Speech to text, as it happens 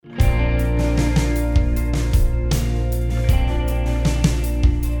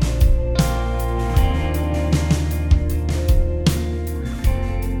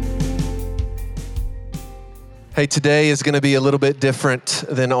Hey, today is going to be a little bit different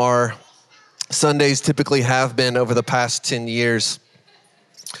than our Sundays typically have been over the past 10 years.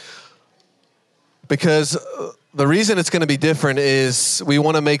 Because the reason it's going to be different is we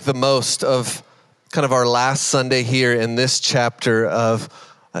want to make the most of kind of our last Sunday here in this chapter of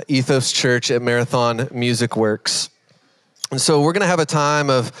Ethos Church at Marathon Music Works. And so we're going to have a time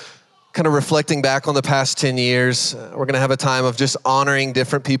of kind of reflecting back on the past 10 years. We're going to have a time of just honoring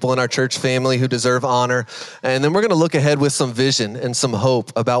different people in our church family who deserve honor. And then we're going to look ahead with some vision and some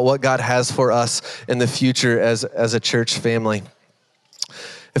hope about what God has for us in the future as a church family.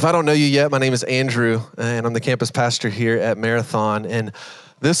 If I don't know you yet, my name is Andrew, and I'm the campus pastor here at Marathon. And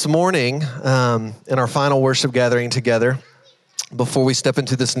this morning, in our final worship gathering together, before we step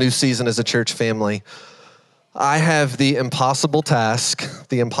into this new season as a church family, I have the impossible task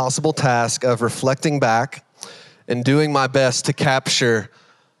of reflecting back and doing my best to capture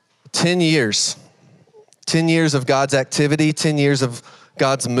 10 years of God's activity, 10 years of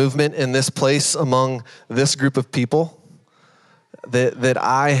God's movement in this place among this group of people that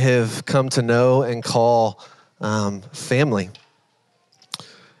I have come to know and call family.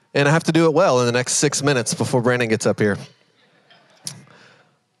 And I have to do it well in the next 6 minutes before Brandon gets up here.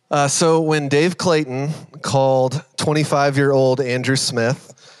 So when Dave Clayton called 25-year-old Andrew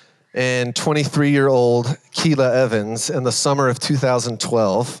Smith and 23-year-old Keela Evans in the summer of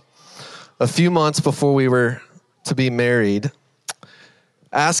 2012, a few months before we were to be married,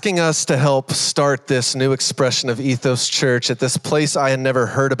 asking us to help start this new expression of Ethos Church at this place I had never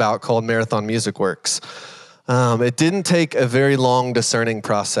heard about called Marathon Music Works, it didn't take a very long discerning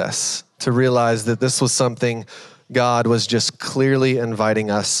process to realize that this was something God was just clearly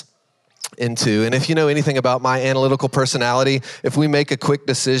inviting us into. And if you know anything about my analytical personality, if we make a quick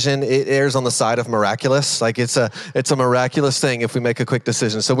decision, it errs on the side of miraculous. Like it's a miraculous thing if we make a quick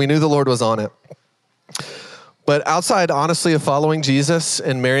decision. So we knew the Lord was on it. But outside, honestly, of following Jesus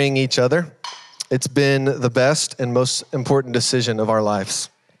and marrying each other, it's been the best and most important decision of our lives.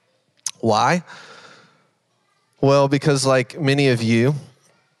 Why? Well, because like many of you,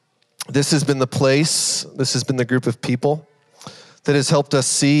 this has been the place, this has been the group of people that has helped us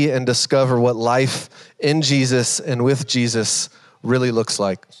see and discover what life in Jesus and with Jesus really looks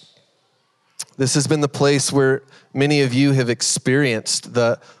like. This has been the place where many of you have experienced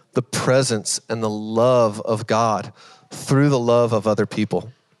the presence and the love of God through the love of other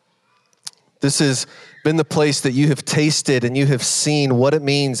people. This has been the place that you have tasted and you have seen what it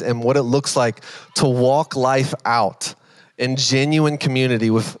means and what it looks like to walk life out in genuine community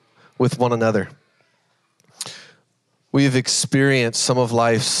with one another. We've experienced some of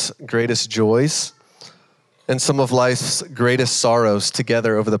life's greatest joys and some of life's greatest sorrows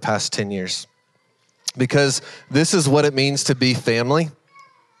together over the past 10 years. Because this is what it means to be family.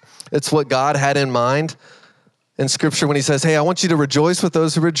 It's what God had in mind in Scripture when he says, hey, I want you to rejoice with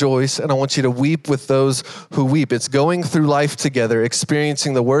those who rejoice, and I want you to weep with those who weep. It's going through life together,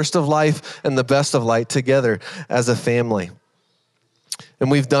 experiencing the worst of life and the best of life together as a family. And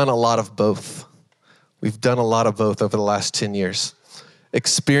we've done a lot of both. We've done a lot of both over the last 10 years,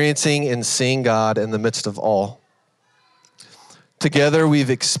 experiencing and seeing God in the midst of all. Together,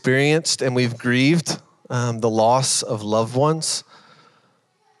 we've experienced and we've grieved the loss of loved ones,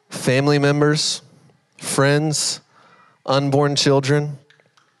 family members, friends, unborn children.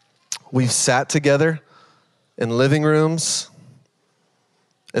 We've sat together in living rooms,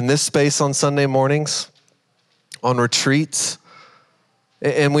 in this space on Sunday mornings, on retreats,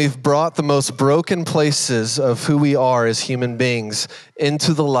 and we've brought the most broken places of who we are as human beings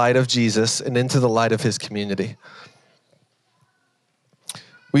into the light of Jesus and into the light of his community.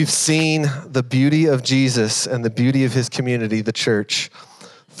 We've seen the beauty of Jesus and the beauty of his community, the church,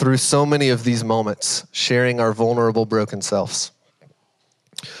 through so many of these moments, sharing our vulnerable, broken selves.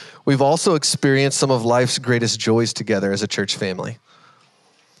 We've also experienced some of life's greatest joys together as a church family.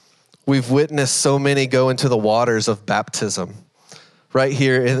 We've witnessed so many go into the waters of baptism right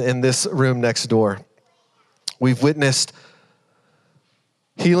here in this room next door. We've witnessed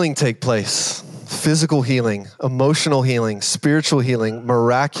healing take place, physical healing, emotional healing, spiritual healing,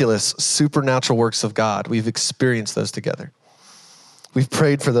 miraculous, supernatural works of God. We've experienced those together. We've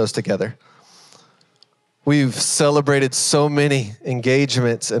prayed for those together. We've celebrated so many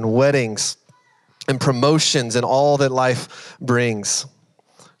engagements and weddings and promotions and all that life brings.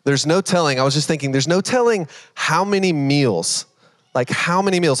 There's no telling, I was just thinking, there's no telling how many meals,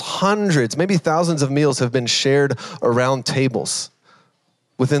 hundreds, maybe thousands of meals have been shared around tables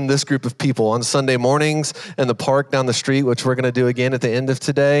within this group of people on Sunday mornings in the park down the street, which we're going to do again at the end of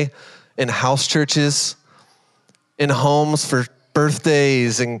today, in house churches, in homes for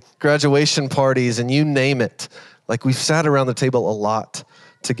birthdays and graduation parties and you name it. Like we've sat around the table a lot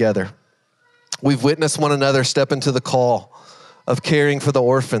together. We've witnessed one another step into the call of caring for the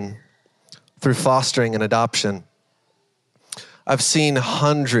orphan through fostering and adoption. I've seen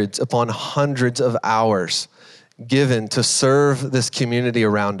hundreds upon hundreds of hours given to serve this community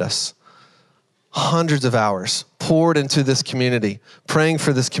around us. Hundreds of hours poured into this community, praying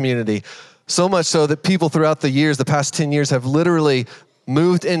for this community. So much so that people throughout the years, the past 10 years, have literally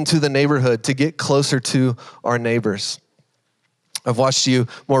moved into the neighborhood to get closer to our neighbors. I've watched you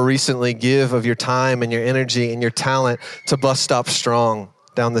more recently give of your time and your energy and your talent to Bus Stop Strong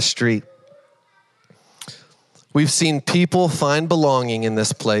down the street. We've seen people find belonging in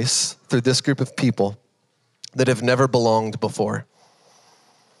this place through this group of people that have never belonged before.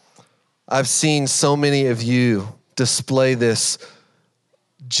 I've seen so many of you display this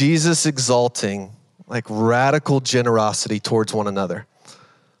Jesus exalting, like radical generosity towards one another.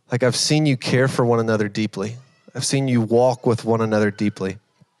 Like I've seen you care for one another deeply. I've seen you walk with one another deeply.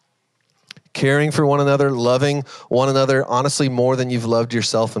 Caring for one another, loving one another, honestly, more than you've loved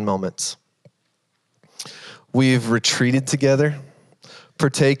yourself in moments. We've retreated together,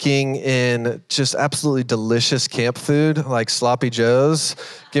 partaking in just absolutely delicious camp food like Sloppy Joe's.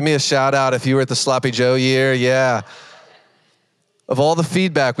 Give me a shout out if you were at the Sloppy Joe year. Yeah. Of all the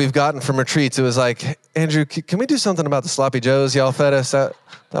feedback we've gotten from retreats, it was like, Andrew, can we do something about the Sloppy Joes y'all fed us? That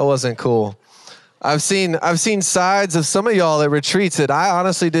wasn't cool. I've seen sides of some of y'all at retreats that I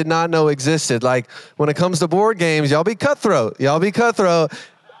honestly did not know existed. Like when it comes to board games, y'all be cutthroat.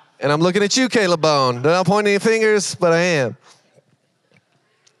 And I'm looking at you, Caleb Bone. I'm not pointing any fingers, but I am.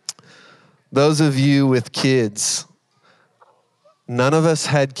 Those of you with kids, none of us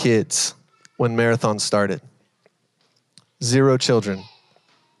had kids when Marathon started. 0 children.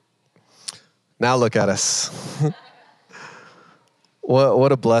 Now look at us.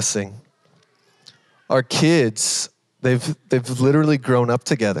 What a blessing. Our kids, they've literally grown up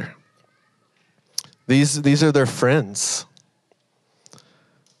together. These are their friends.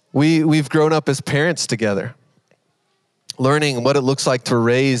 We've grown up as parents together, learning what it looks like to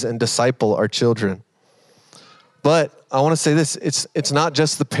raise and disciple our children. But I want to say this, it's not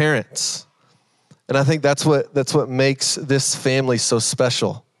just the parents. And I think that's what makes this family so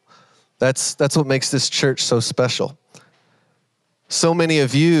special. That's what makes this church so special. So many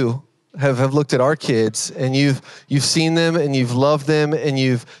of you have looked at our kids and you've seen them and you've loved them and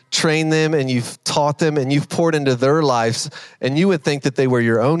you've trained them and you've taught them and you've poured into their lives, and you would think that they were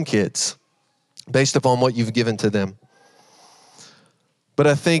your own kids based upon what you've given to them. But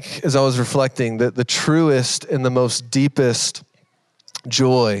I think as I was reflecting that the truest and the most deepest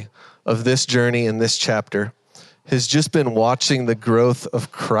joy of this journey in this chapter has just been watching the growth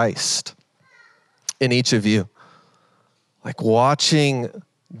of Christ in each of you. Like watching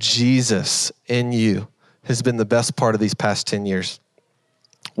Jesus in you has been the best part of these past 10 years.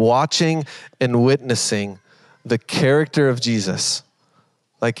 Watching and witnessing the character of Jesus,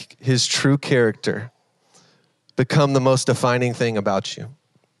 like his true character, become the most defining thing about you.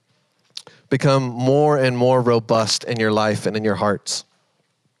 Become more and more robust in your life and in your hearts.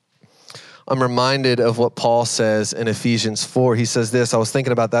 I'm reminded of what Paul says in Ephesians 4. He says this, I was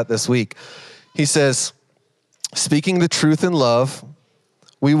thinking about that this week. He says, speaking the truth in love,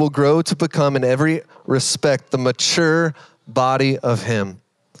 we will grow to become in every respect the mature body of him.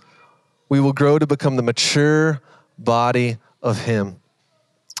 We will grow to become the mature body of him,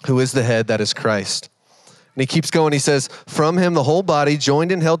 who is the head, that is Christ. And he keeps going, he says, from him the whole body,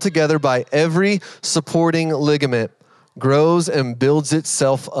 joined and held together by every supporting ligament, grows and builds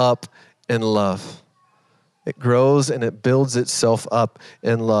itself up in love. It grows and it builds itself up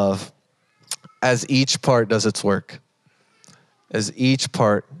in love as each part does its work. As each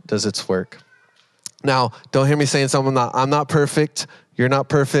part does its work. Now, don't hear me saying something I'm not perfect. You're not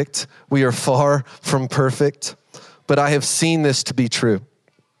perfect. We are far from perfect. But I have seen this to be true.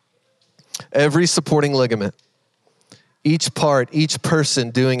 Every supporting ligament, each part, each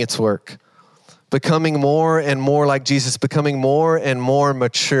person doing its work, becoming more and more like Jesus, becoming more and more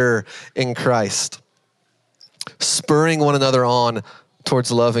mature in Christ, spurring one another on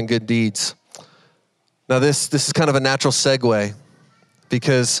towards love and good deeds. Now, this is kind of a natural segue,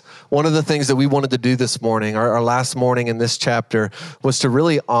 because one of the things that we wanted to do this morning, our last morning in this chapter, was to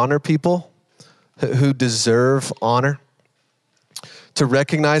really honor people who deserve honor, to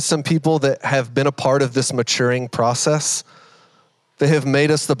recognize some people that have been a part of this maturing process, that have made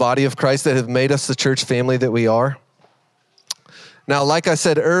us the body of Christ, that have made us the church family that we are. Now, like I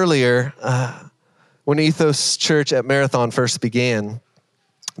said earlier, when Ethos Church at Marathon first began,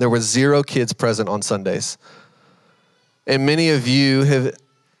 there were 0 kids present on Sundays. And many of you have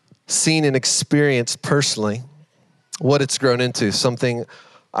seen and experienced personally what it's grown into, something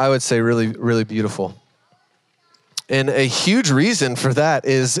I would say really, really beautiful. And a huge reason for that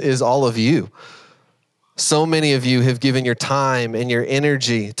is all of you. So many of you have given your time and your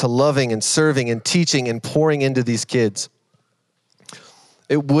energy to loving and serving and teaching and pouring into these kids.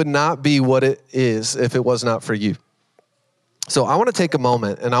 It would not be what it is if it was not for you. So I want to take a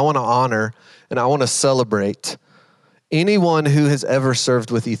moment and I want to honor and I want to celebrate anyone who has ever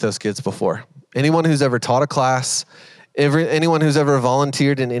served with Ethos Kids before. Anyone who's ever taught a class, anyone who's ever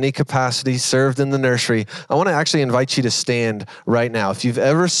volunteered in any capacity, served in the nursery. I want to actually invite you to stand right now. If you've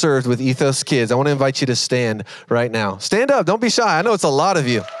ever served with Ethos Kids, I want to invite you to stand right now. Stand up, don't be shy. I know it's a lot of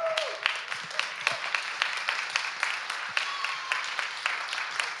you.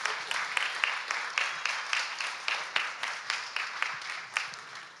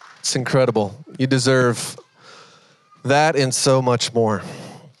 It's incredible. You deserve that and so much more.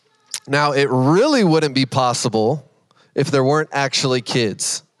 Now, it really wouldn't be possible if there weren't actually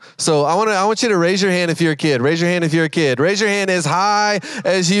kids. So I want you to raise your hand if you're a kid. Raise your hand if you're a kid. Raise your hand as high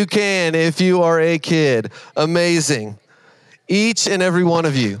as you can if you are a kid. Amazing. Each and every one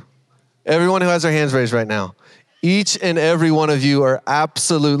of you, everyone who has their hands raised right now, each and every one of you are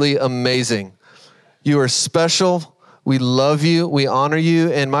absolutely amazing. You are special. We love you, we honor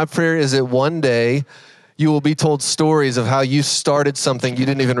you, and my prayer is that one day you will be told stories of how you started something you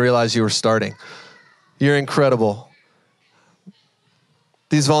didn't even realize you were starting. You're incredible.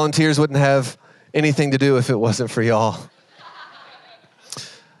 These volunteers wouldn't have anything to do if it wasn't for y'all.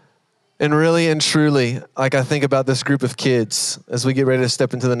 And really and truly, like I think about this group of kids as we get ready to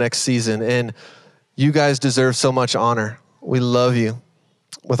step into the next season, and you guys deserve so much honor. We love you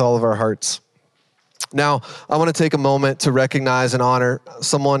with all of our hearts. Now, I want to take a moment to recognize and honor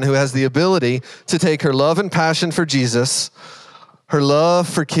someone who has the ability to take her love and passion for Jesus, her love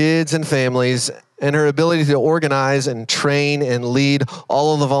for kids and families, and her ability to organize and train and lead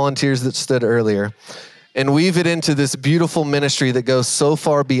all of the volunteers that stood earlier, and weave it into this beautiful ministry that goes so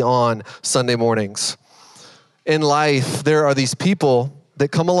far beyond Sunday mornings. In life, there are these people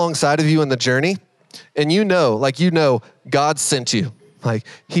that come alongside of you in the journey, and you know, God sent you. Like,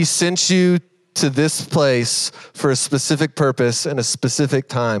 he sent you to this place for a specific purpose and a specific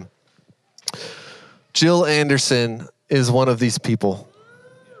time. Jill Anderson is one of these people.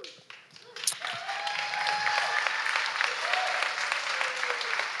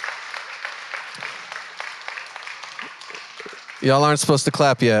 Y'all aren't supposed to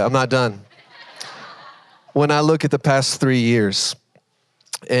clap yet. I'm not done. When I look at the past 3 years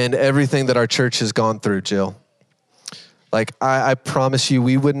and everything that our church has gone through, Jill, like, I promise you,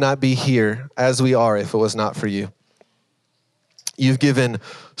 we would not be here as we are if it was not for you. You've given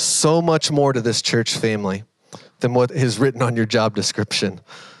so much more to this church family than what is written on your job description.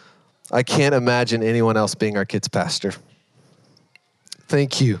 I can't imagine anyone else being our kids' pastor.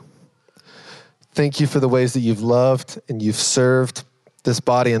 Thank you. Thank you for the ways that you've loved and you've served this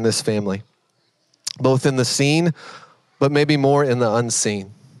body and this family, both in the seen, but maybe more in the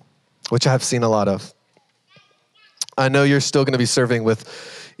unseen, which I've seen a lot of. I know you're still going to be serving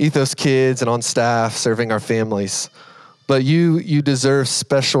with Ethos Kids and on staff, serving our families, but you deserve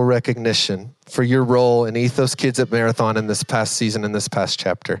special recognition for your role in Ethos Kids at Marathon in this past season, in this past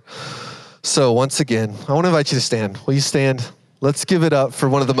chapter. So once again, I want to invite you to stand. Will you stand? Let's give it up for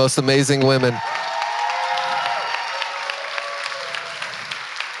one of the most amazing women.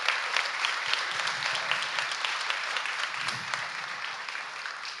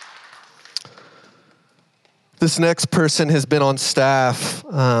 This next person has been on staff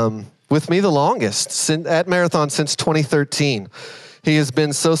with me the longest at Marathon since 2013. He has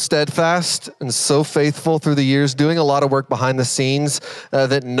been so steadfast and so faithful through the years, doing a lot of work behind the scenes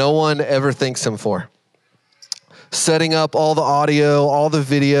that no one ever thanks him for. Setting up all the audio, all the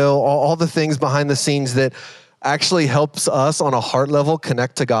video, all the things behind the scenes that actually helps us on a heart level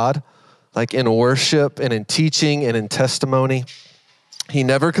connect to God, like in worship and in teaching and in testimony. He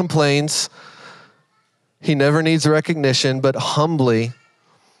never complains. He never needs recognition, but humbly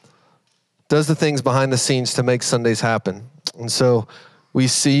does the things behind the scenes to make Sundays happen. And so we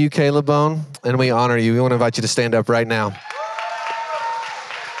see you, Caleb Bone, and we honor you. We want to invite you to stand up right now.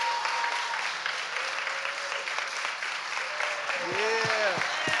 Yeah.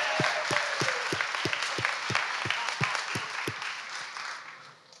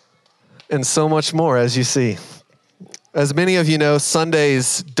 And so much more, as you see. As many of you know,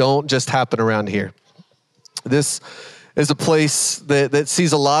 Sundays don't just happen around here. This is a place that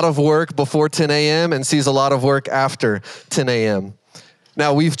sees a lot of work before 10 a.m. and sees a lot of work after 10 a.m.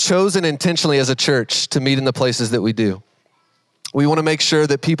 Now, we've chosen intentionally as a church to meet in the places that we do. We want to make sure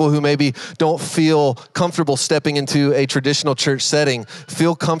that people who maybe don't feel comfortable stepping into a traditional church setting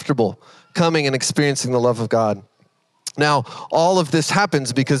feel comfortable coming and experiencing the love of God. Now, all of this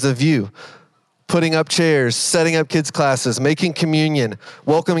happens because of you. Putting up chairs, setting up kids' classes, making communion,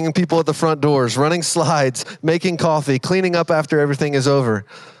 welcoming people at the front doors, running slides, making coffee, cleaning up after everything is over.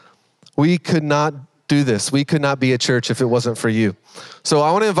 We could not do this. We could not be a church if it wasn't for you. So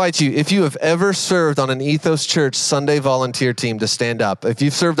I want to invite you, if you have ever served on an Ethos Church Sunday volunteer team, to stand up. If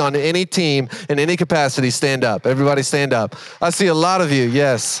you've served on any team in any capacity, stand up. Everybody stand up. I see a lot of you,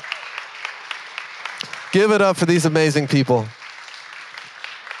 yes. Give it up for these amazing people.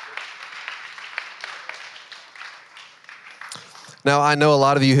 Now, I know a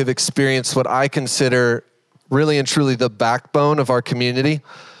lot of you have experienced what I consider really and truly the backbone of our community,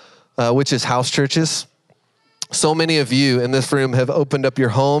 which is house churches. So many of you in this room have opened up your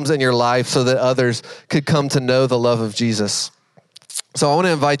homes and your life so that others could come to know the love of Jesus. So I want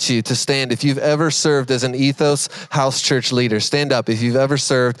to invite you to stand if you've ever served as an Ethos House Church leader. Stand up if you've ever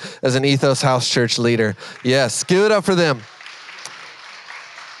served as an Ethos House Church leader. Yes, give it up for them.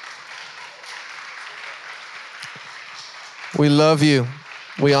 We love you.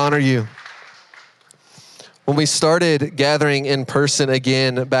 We honor you. When we started gathering in person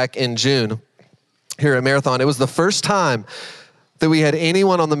again back in June here at Marathon, it was the first time that we had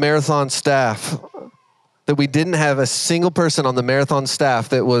anyone on the Marathon staff, that we didn't have a single person on the Marathon staff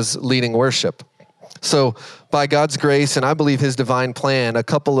that was leading worship. So by God's grace, and I believe his divine plan, a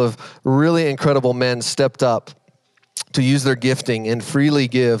couple of really incredible men stepped up to use their gifting and freely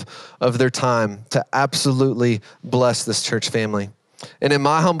give of their time to absolutely bless this church family. And in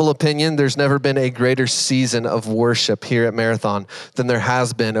my humble opinion, there's never been a greater season of worship here at Marathon than there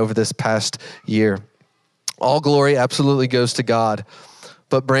has been over this past year. All glory absolutely goes to God.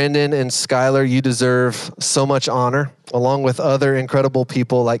 But Brandon and Skylar, you deserve so much honor, along with other incredible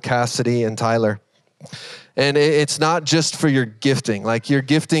people like Cassidy and Tyler. And it's not just for your gifting. Like, your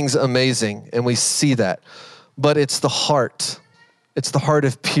gifting's amazing, and we see that. But it's the heart. It's the heart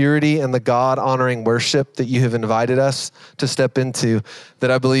of purity and the God-honoring worship that you have invited us to step into that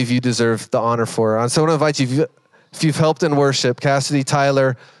I believe you deserve the honor for. And so I want to invite you, if you've helped in worship, Cassidy,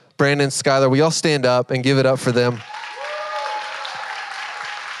 Tyler, Brandon, Skylar, we all stand up and give it up for them.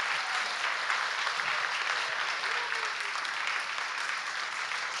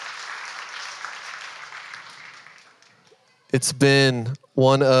 It's been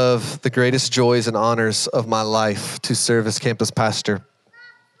one of the greatest joys and honors of my life to serve as campus pastor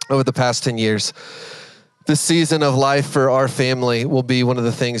over the past 10 years. This season of life for our family will be one of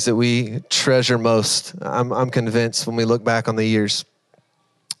the things that we treasure most. I'm convinced when we look back on the years.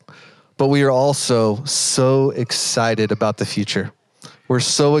 But we are also so excited about the future. We're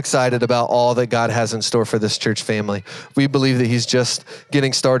so excited about all that God has in store for this church family. We believe that he's just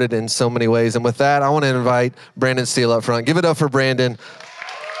getting started in so many ways. And with that, I want to invite Brandon Steele up front. Give it up for Brandon.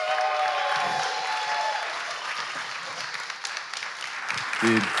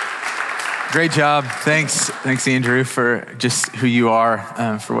 Dude, great job. Thanks, Andrew, for just who you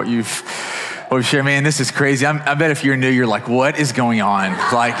are, for what you've shared. Man, this is crazy. I bet if you're new, you're like, what is going on?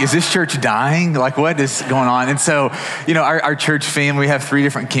 Like, is this church dying? Like, what is going on? And so, our church family, we have 3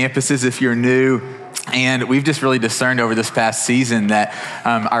 different campuses if you're new. And we've just really discerned over this past season that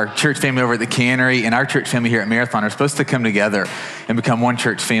our church family over at the Cannery and our church family here at Marathon are supposed to come together and become one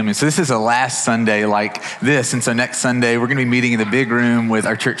church family. So this is a last Sunday like this. And so next Sunday, we're going to be meeting in the big room with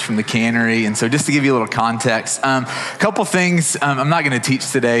our church from the Cannery. And so just to give you a little context, a couple things I'm not going to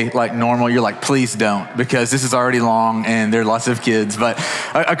teach today like normal. You're like, please don't, because this is already long and there are lots of kids. But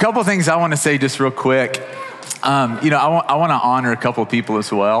a couple things I want to say just real quick. I want to honor a couple of people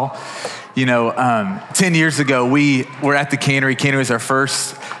as well. 10 years ago, we were at the Cannery. Cannery was our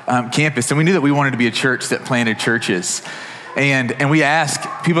first campus, and we knew that we wanted to be a church that planted churches. And we asked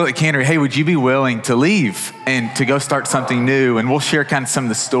people at Cannery, hey, would you be willing to leave and to go start something new? And we'll share kind of some of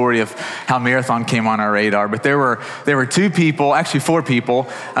the story of how Marathon came on our radar. But there were 2 people, actually 4 people,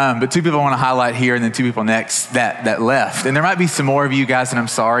 but 2 people I want to highlight here, and then 2 people next that left. And there might be some more of you guys, and I'm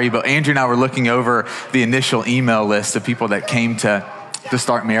sorry, but Andrew and I were looking over the initial email list of people that came to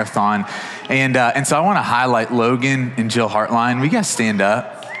start Marathon. And so I want to highlight Logan and Jill Hartline. Will you guys stand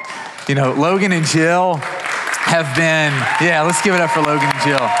up? Logan and Jill have been, let's give it up for Logan and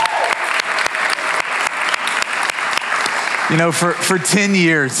Jill. For 10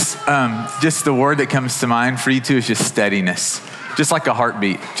 years, just the word that comes to mind for you two is just steadiness. Just like a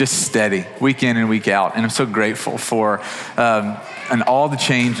heartbeat, just steady, week in and week out. And I'm so grateful for and all the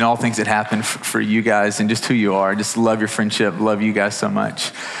change and all things that happen for you guys and just who you are. I just love your friendship, love you guys so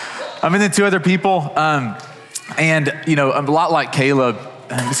much. And then 2 other people, And, a lot like Caleb,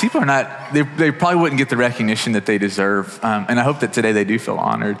 these people are not, they probably wouldn't get the recognition that they deserve. And I hope that today they do feel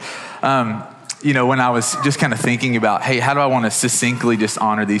honored. When I was just kind of thinking about, hey, how do I want to succinctly just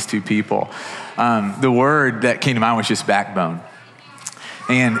honor these two people? The word that came to mind was just backbone.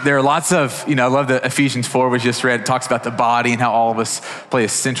 And there are lots of, I love that Ephesians 4 was just read. It talks about the body and how all of us play a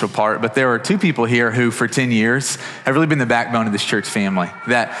central part. But there are two people here who for 10 years have really been the backbone of this church family.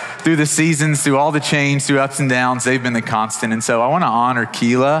 That through the seasons, through all the change, through ups and downs, they've been the constant. And so I want to honor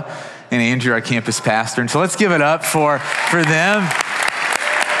Keela and Andrew, our campus pastor. And so let's give it up for them.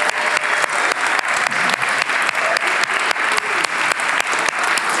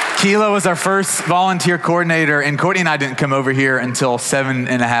 Keela was our first volunteer coordinator, and Courtney and I didn't come over here until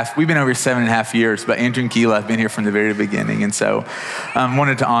 7.5. We've been over here 7.5 years, but Andrew and Keela have been here from the very beginning, and so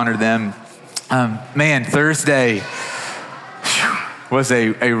wanted to honor them. Thursday was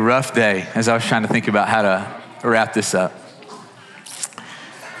a rough day as I was trying to think about how to wrap this up.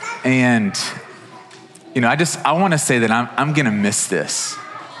 And, I want to say that I'm going to miss this.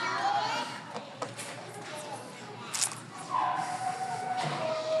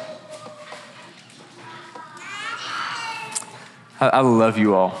 I love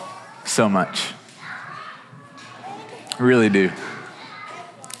you all so much. I really do.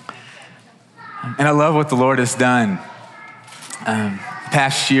 And I love what the Lord has done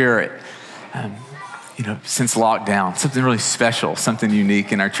past year, since lockdown, something really special, something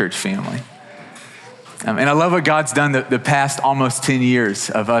unique in our church family. And I love what God's done the past almost 10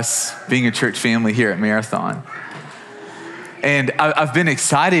 years of us being a church family here at Marathon. And I've been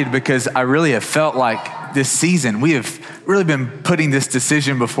excited because I really have felt like this season, we have really been putting this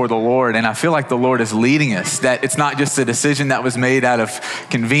decision before the Lord. And I feel like the Lord is leading us, that it's not just a decision that was made out of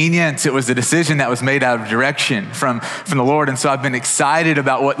convenience. It was a decision that was made out of direction from the Lord. And so I've been excited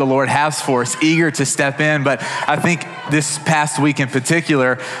about what the Lord has for us, eager to step in. But I think this past week in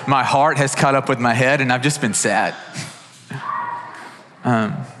particular, my heart has caught up with my head and I've just been sad.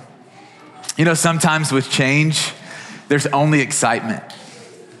 Sometimes with change, there's only excitement.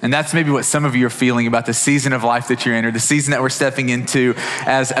 And that's maybe what some of you are feeling about the season of life that you're in, or the season that we're stepping into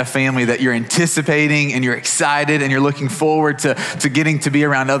as a family, that you're anticipating and you're excited and you're looking forward to getting to be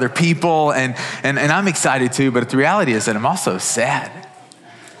around other people. And I'm excited too, but the reality is that I'm also sad.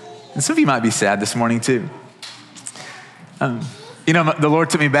 And some of you might be sad this morning too. The Lord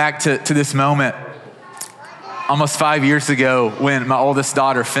took me back to this moment almost 5 years ago when my oldest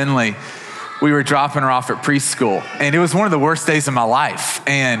daughter, Finley, we were dropping her off at preschool, and it was one of the worst days of my life.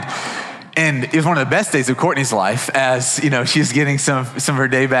 And it was one of the best days of Courtney's life, as she's getting some of her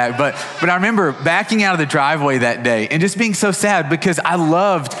day back. But I remember backing out of the driveway that day and just being so sad because I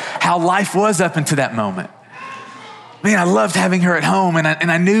loved how life was up until that moment. Man, I loved having her at home, and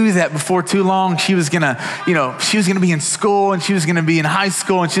I knew that before too long she was gonna be in school, and she was gonna be in high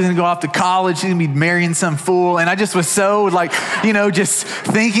school, and she was gonna go off to college, she's gonna be marrying some fool, and I just was so just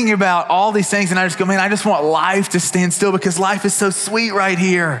thinking about all these things, and I just go, man, I just want life to stand still because life is so sweet right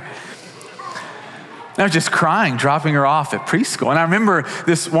here. And I was just crying, dropping her off at preschool, and I remember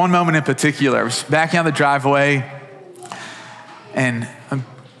this one moment in particular. I was backing out the driveway, and I'm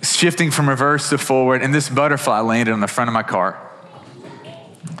shifting from reverse to forward, and this butterfly landed on the front of my car.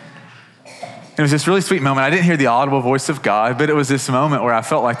 It was this really sweet moment. I didn't hear the audible voice of God, but it was this moment where I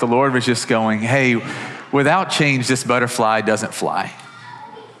felt like the Lord was just going, hey, without change, this butterfly doesn't fly.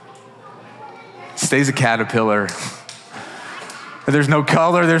 It stays a caterpillar. There's no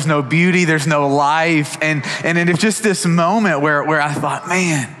color, there's no beauty, there's no life. And it was just this moment where I thought,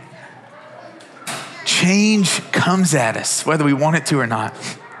 man, change comes at us, whether we want it to or not.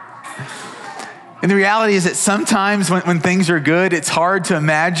 And the reality is that sometimes when things are good, it's hard to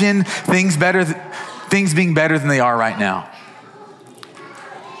imagine things being better than they are right now.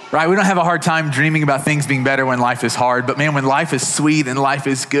 Right? We don't have a hard time dreaming about things being better when life is hard, but man, when life is sweet and life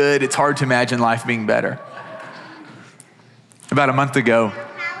is good, it's hard to imagine life being better. About a month ago,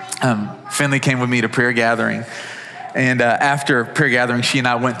 Finley came with me to prayer gathering. And after prayer gathering, she and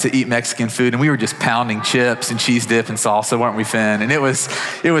I went to eat Mexican food, and we were just pounding chips and cheese dip and salsa, weren't we, Finn? And it was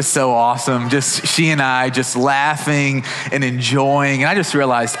so awesome. Just she and I just laughing and enjoying. And I just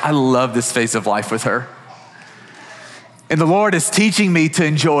realized I love this phase of life with her. And the Lord is teaching me to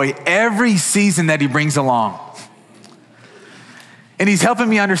enjoy every season that he brings along. And he's helping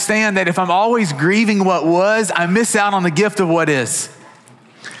me understand that if I'm always grieving what was, I miss out on the gift of what is.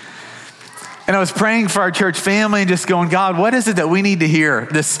 And I was praying for our church family and just going, God, what is it that we need to hear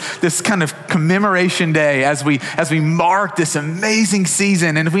this kind of commemoration day as we mark this amazing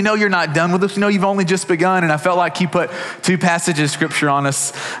season? And if we know you're not done with us, we know you've only just begun. And I felt like he put two passages of scripture on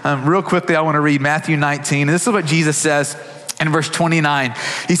us. Real quickly, I want to read Matthew 19. And this is what Jesus says in verse 29.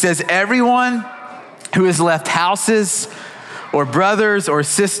 He says, everyone who has left houses or brothers or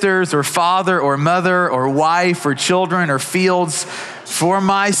sisters or father or mother or wife or children or fields for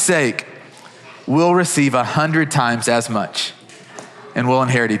my sake will receive 100 times as much and will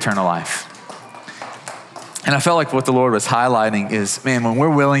inherit eternal life. And I felt like what the Lord was highlighting is, man, when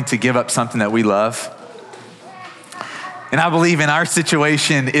we're willing to give up something that we love, and I believe in our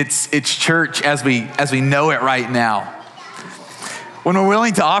situation, it's church as we know it right now. When we're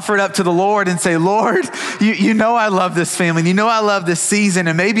willing to offer it up to the Lord and say, Lord, you know I love this family. You know I love this season,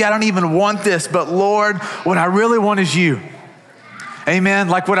 and maybe I don't even want this, but Lord, what I really want is you. Amen.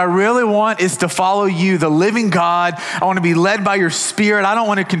 Like what I really want is to follow you, the living God. I want to be led by your spirit. I don't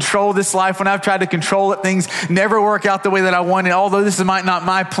want to control this life. When I've tried to control it, things never work out the way that I wanted. Although this is not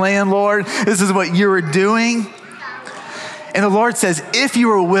my plan, Lord, this is what you are doing. And the Lord says, if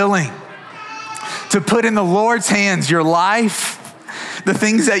you are willing to put in the Lord's hands your life, the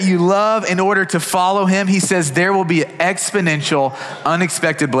things that you love in order to follow him, he says there will be an exponential,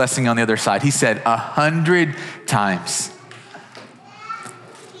 unexpected blessing on the other side. He said 100 times.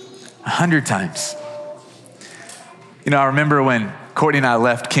 100 times. You know, I remember when Courtney and I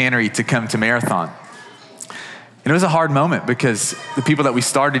left Cannery to come to Marathon. And it was a hard moment because the people that we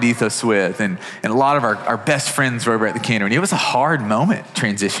started Ethos with and a lot of our best friends were over at the Cannery. And it was a hard moment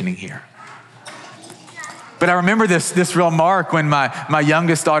transitioning here. But I remember this real mark when my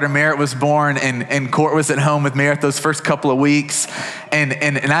youngest daughter, Merritt, was born and Court was at home with Merritt those first couple of weeks. And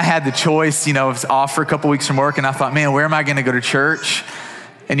I had the choice, you know, I was off for a couple of weeks from work and I thought, man, where am I going to go to church?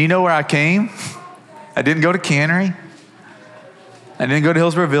 And you know where I came? I didn't go to Cannery. I didn't go to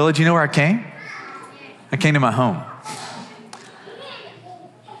Hillsborough Village. You know where I came? I came to my home.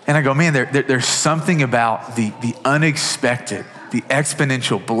 And I go, man, there's something about the unexpected, the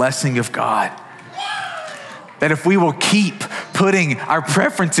exponential blessing of God. That if we will keep putting our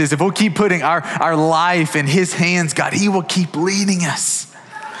preferences, if we'll keep putting our life in his hands, God, he will keep leading us.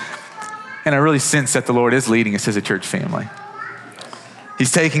 And I really sense that the Lord is leading us as a church family.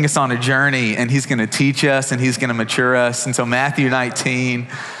 He's taking us on a journey and he's going to teach us and he's going to mature us. And so Matthew 19,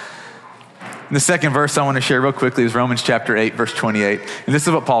 the second verse I want to share real quickly is Romans chapter 8, verse 28. And this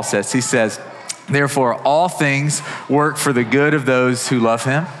is what Paul says. He says, therefore, all things work for the good of those who love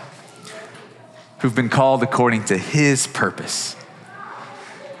him, who've been called according to his purpose.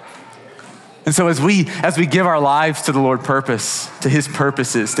 And so as we give our lives to the Lord purpose, to his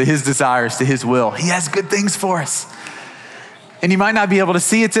purposes, to his desires, to his will, he has good things for us. And you might not be able to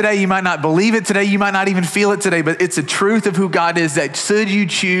see it today. You might not believe it today. You might not even feel it today, but it's a truth of who God is that should you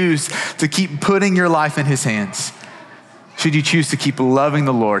choose to keep putting your life in his hands, should you choose to keep loving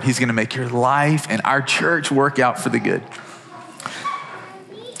the Lord, he's going to make your life and our church work out for the good.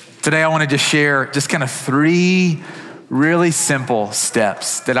 Today, I want to just share just kind of 3 really simple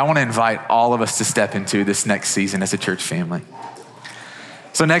steps that I want to invite all of us to step into this next season as a church family.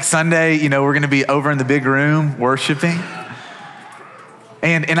 So next Sunday, you know, we're going to be over in the big room worshiping.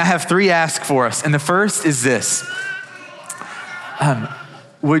 And I have 3 asks for us. And the first is this.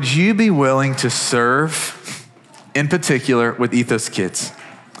 Would you be willing to serve, in particular, with Ethos Kids?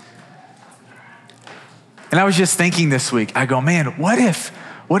 And I was just thinking this week, I go, man, what if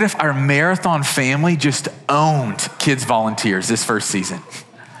our Marathon family just owned Kids Volunteers this first season?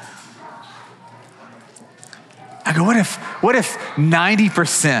 I go, what if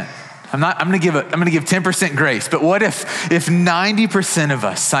 90%, I'm going to give 10% grace, but what if 90% of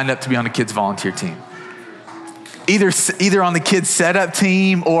us signed up to be on a Kids Volunteer team? Either on the kids setup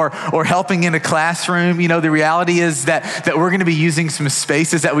team or helping in a classroom. You know, the reality is that we're going to be using some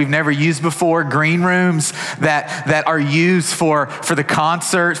spaces that we've never used before, green rooms that are used for the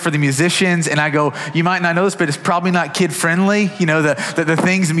concerts, for the musicians. And I go, you might not know this, but it's probably not kid friendly. You know, the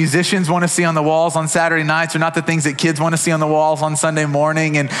things musicians want to see on the walls on Saturday nights are not the things that kids want to see on the walls on Sunday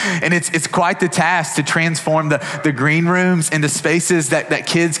morning. And it's quite the task to transform the green rooms into spaces that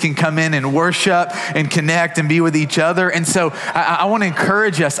kids can come in and worship and connect and be with each other. And so I want to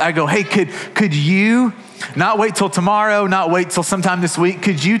encourage us. I go, hey, could you not wait till tomorrow, not wait till sometime this week?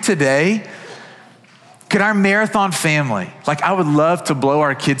 Could you today, could our Marathon family, like I would love to blow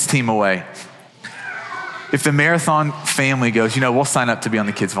our kids team away. If the Marathon family goes, you know, we'll sign up to be on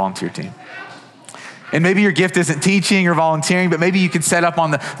the Kids Volunteer team. And maybe your gift isn't teaching or volunteering, but maybe you could set up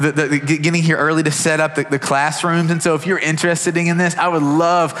on the getting here early to set up the classrooms. And so if you're interested in this, I would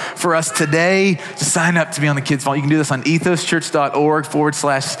love for us today to sign up to be on the kids' vol. You can do this on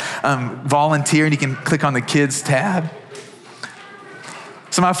ethoschurch.org/volunteer, and you can click on the kids tab.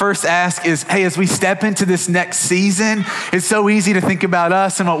 So my first ask is, hey, as we step into this next season, it's so easy to think about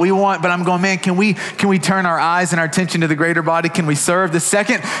us and what we want, but I'm going, man, can we turn our eyes and our attention to the greater body? Can we serve? The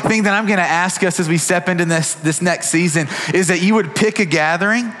second thing that I'm going to ask us as we step into this next season is that you would pick a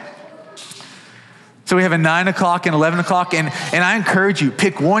gathering. So we have a 9 o'clock and 11 o'clock, and I encourage you,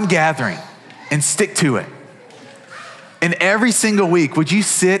 pick one gathering and stick to it. And every single week, would you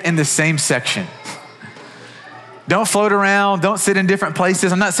sit in the same section? Don't float around. Don't sit in different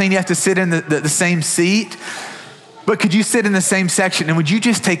places. I'm not saying you have to sit in the same seat, but could you sit in the same section? And would you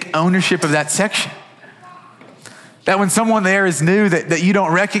just take ownership of that section? That when someone there is new that you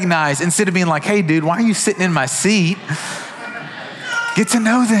don't recognize, instead of being like, hey, dude, why are you sitting in my seat? Get to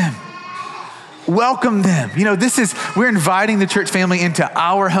know them. Welcome them. You know, we're inviting the church family into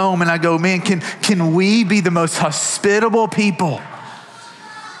our home. And I go, man, can we be the most hospitable people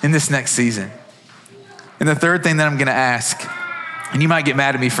in this next season? And the third thing that I'm going to ask, and you might get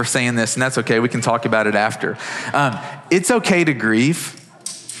mad at me for saying this, and that's okay. We can talk about it after. It's okay to grieve.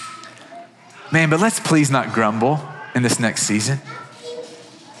 Man, but let's please not grumble in this next season. You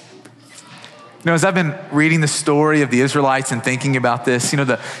know, as I've been reading the story of the Israelites and thinking about this, you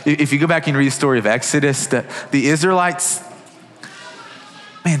know, if you go back and read the story of Exodus, the Israelites,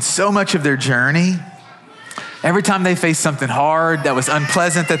 man, so much of their journey, every time they faced something hard that was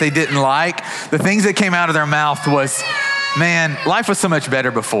unpleasant that they didn't like, the things that came out of their mouth was, man, life was so much better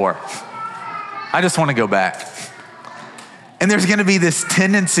before. I just want to go back. And there's going to be this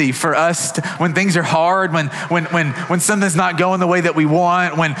tendency for us to, when things are hard, when something's not going the way that we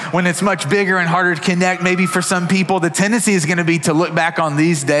want, when it's much bigger and harder to connect, maybe for some people, the tendency is going to be to look back on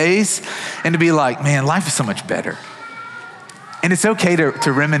these days and to be like, man, life is so much better. And it's okay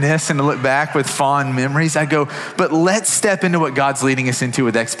to reminisce and to look back with fond memories. I go, but let's step into what God's leading us into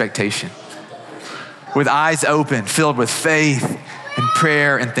with expectation, with eyes open, filled with faith and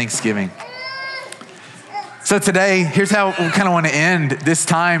prayer and thanksgiving. So today, here's how we kind of want to end this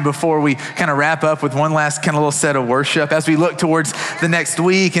time before we kind of wrap up with one last kind of little set of worship. As we look towards the next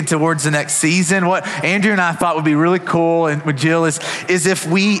week and towards the next season, what Andrew and I thought would be really cool and with Jill is if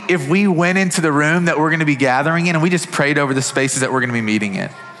we went into the room that we're going to be gathering in and we just prayed over the spaces that we're going to be meeting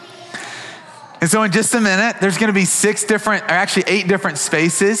in. And so in just a minute, there's going to be 8 different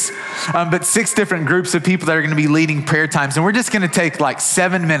spaces, but 6 different groups of people that are going to be leading prayer times. And we're just going to take like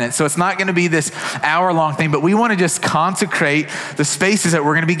 7 minutes. So it's not going to be this hour-long thing, but we want to just consecrate the spaces that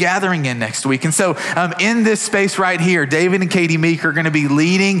we're going to be gathering in next week. And so in this space right here, David and Katie Meek are going to be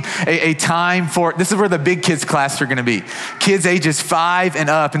leading a time for, this is where the big kids class are going to be. Kids ages 5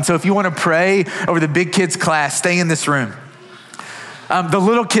 and up. And so if you want to pray over the big kids class, stay in this room. The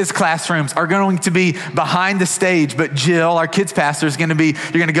little kids classrooms are going to be behind the stage, but Jill, our kids pastor, is going to be,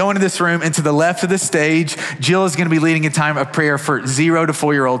 you're going to go into this room and to the left of the stage, Jill is going to be leading a time of prayer for 0 to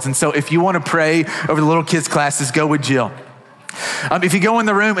 4-year-olds. And so if you want to pray over the little kids classes, go with Jill. If you go in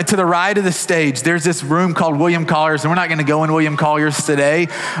the room and to the right of the stage, there's this room called William Collier's, and we're not going to go in William Collier's today,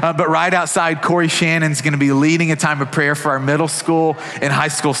 but right outside, Corey Shannon's going to be leading a time of prayer for our middle school and high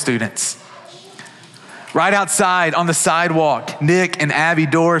school students. Right outside on the sidewalk, Nick and Abby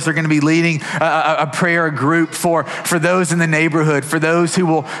Doors are going to be leading a prayer group for those in the neighborhood, for those who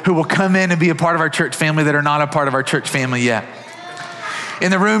will come in and be a part of our church family that are not a part of our church family yet.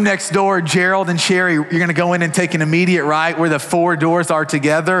 In the room next door, Gerald and Sherry, you're going to go in and take an immediate right where the 4 doors are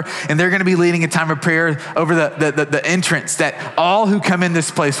together, and they're going to be leading a time of prayer over the entrance that all who come in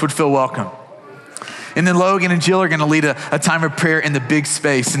this place would feel welcome. And then Logan and Jill are going to lead a time of prayer in the big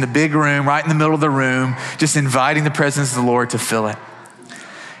space, in the big room, right in the middle of the room, just inviting the presence of the Lord to fill it.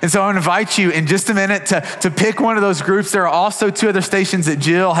 And so I want to invite you in just a minute to pick one of those groups. There are also 2 other stations that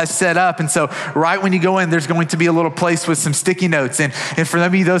Jill has set up. And so right when you go in, there's going to be a little place with some sticky notes. And for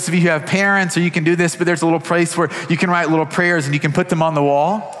those of you who have parents, or you can do this, but there's a little place where you can write little prayers and you can put them on the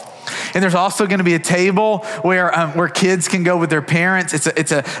wall. And there's also going to be a table where kids can go with their parents. It's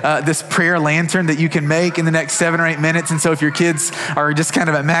this prayer lantern that you can make in the next 7 or 8 minutes. And so if your kids are just kind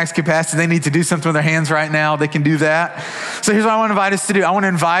of at max capacity, they need to do something with their hands right now, they can do that. So here's what I want to invite us to do. I want to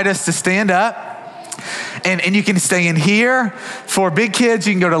invite us to stand up. And you can stay in here for big kids.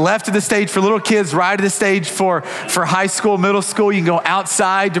 You can go to the left of the stage for little kids, right of the stage for high school, middle school. You can go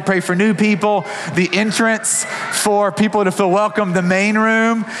outside to pray for new people. The entrance for people to feel welcome, the main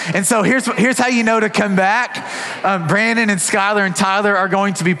room. And so here's how you know to come back. Brandon and Skylar and Tyler are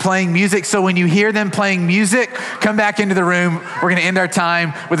going to be playing music. So when you hear them playing music, come back into the room. We're going to end our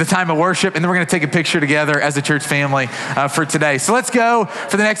time with a time of worship, and then we're going to take a picture together as a church family for today. So let's go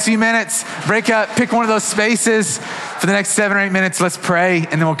for the next few minutes. Break up, pick one of those spaces for the next 7 or 8 minutes. Let's pray,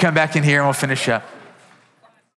 and then we'll come back in here and we'll finish up.